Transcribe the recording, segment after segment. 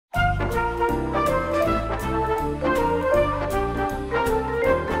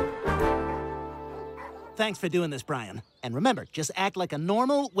thanks for doing this, Brian. And remember, just act like a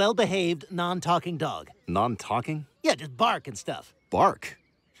normal, well-behaved, non-talking dog. Non-talking? Yeah, just bark and stuff. Bark?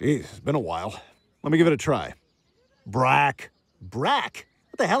 Jeez, it's been a while. Let me give it a try. Brack. Brack?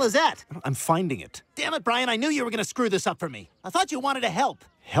 What the hell is that? I'm finding it. Damn it, Brian, I knew you were gonna screw this up for me. I thought you wanted to help.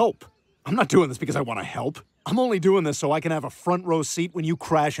 Help? I'm not doing this because I want to help. I'm only doing this so I can have a front row seat when you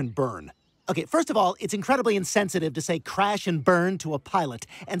crash and burn. Okay, first of all, it's incredibly insensitive to say crash and burn to a pilot.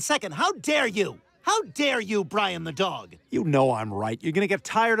 And second, how dare you? How dare you, Brian the dog? You know I'm right. You're gonna get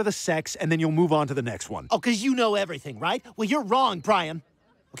tired of the sex, and then you'll move on to the next one. Oh, because you know everything, right? Well, you're wrong, Brian.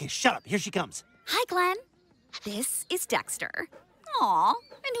 Okay, shut up. Here she comes. Hi, Glenn. This is Dexter. Aw,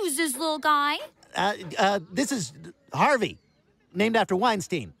 and who's this little guy? This is Harvey, named after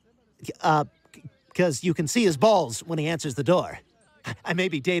Weinstein. Because you can see his balls when he answers the door. I may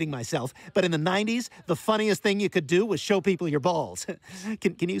be dating myself, but in the 90s, the funniest thing you could do was show people your balls.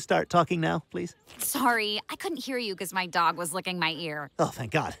 Can you start talking now, please? Sorry, I couldn't hear you because my dog was licking my ear. Oh,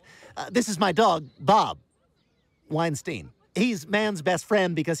 thank God. This is my dog, Bob Weinstein. He's man's best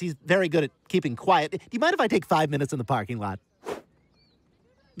friend because he's very good at keeping quiet. Do you mind if I take 5 minutes in the parking lot?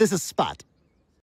 This is Spot.